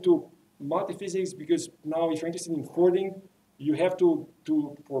getting into multiphysics because now if you're interested in Fording, you have to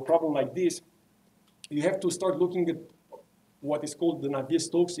for a problem like this, you have to start looking at what is called the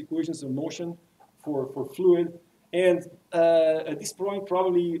Navier-Stokes equations of motion for fluid. And at this point,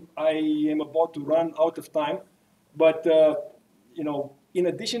 probably I am about to run out of time. But in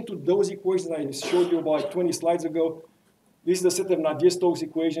addition to those equations I showed you about 20 slides ago, this is the set of Navier-Stokes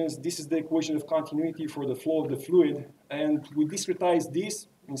equations. This is the equation of continuity for the flow of the fluid. And we discretize this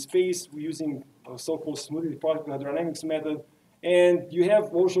in space. We're using a so-called smoothly particle hydrodynamics method. And you have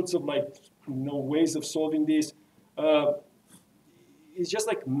all sorts of ways of solving this. It's just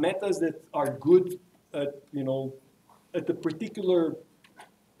methods that are good at a particular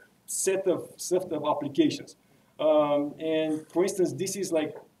set of applications. And for instance, this is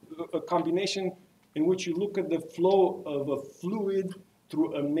a combination in which you look at the flow of a fluid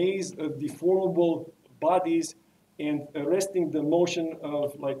through a maze of deformable bodies and arresting the motion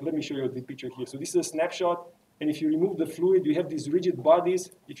of, let me show you the picture here. So this is a snapshot, and if you remove the fluid, you have these rigid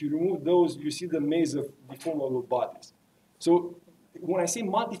bodies. If you remove those, you see the maze of deformable bodies. So when I say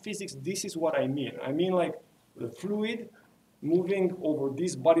multiphysics, this is what I mean. I mean the fluid moving over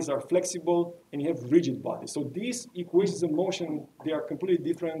these bodies are flexible, and you have rigid bodies. So these equations of motion, they are completely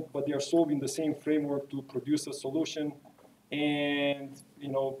different, but they are solved in the same framework to produce a solution. And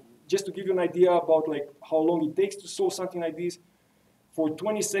just to give you an idea about like how long it takes to solve something like this, for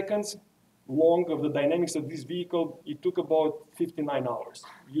 20 seconds long of the dynamics of this vehicle, it took about 59 hours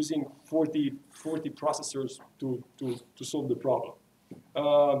using 40 processors to solve the problem.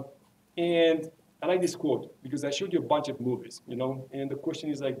 And I like this quote because I showed you a bunch of movies, and the question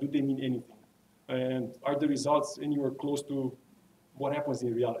is like, do they mean anything? And are the results anywhere close to what happens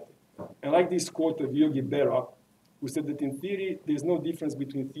in reality? And I like this quote of Yogi Berra, who said that in theory, there's no difference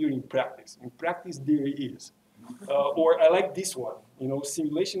between theory and practice. In practice, there is. Or I like this one,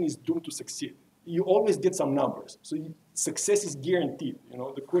 simulation is doomed to succeed. You always get some numbers, so success is guaranteed.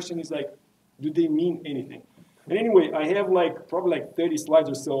 The question is like, do they mean anything? And anyway, I have probably 30 slides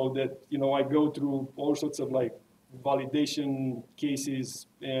or so that I go through all sorts of validation cases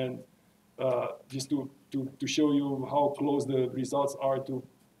and just to show you how close the results are to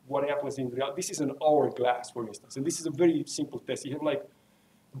what happens in reality. This is an hourglass, for instance, and this is a very simple test. You have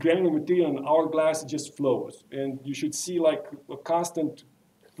granular material in an hourglass, it just flows, and you should see a constant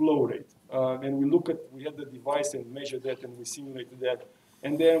flow rate. And we had the device and measured that, and we simulated that.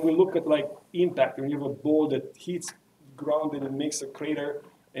 And then we look at impact, and you have a ball that hits ground and it makes a crater,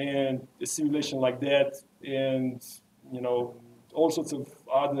 and a simulation like that, and all sorts of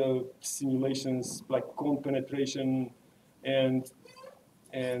other simulations like cone penetration and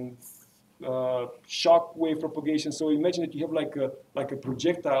shock wave propagation. So imagine that you have like a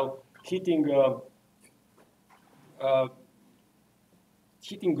projectile hitting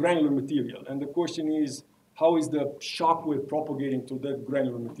granular material, and the question is, how is the shock wave propagating to that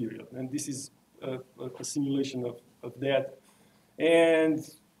granular material? And this is a simulation of that. And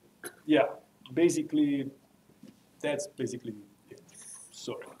yeah, basically, that's basically it.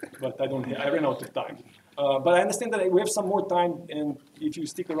 Sorry, but I ran out of time. But I understand that we have some more time, and if you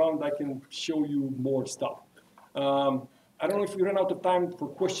stick around, I can show you more stuff. I don't know if we ran out of time for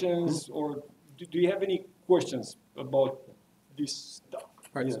questions, or do you have any questions about this stuff?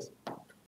 Right. Yes.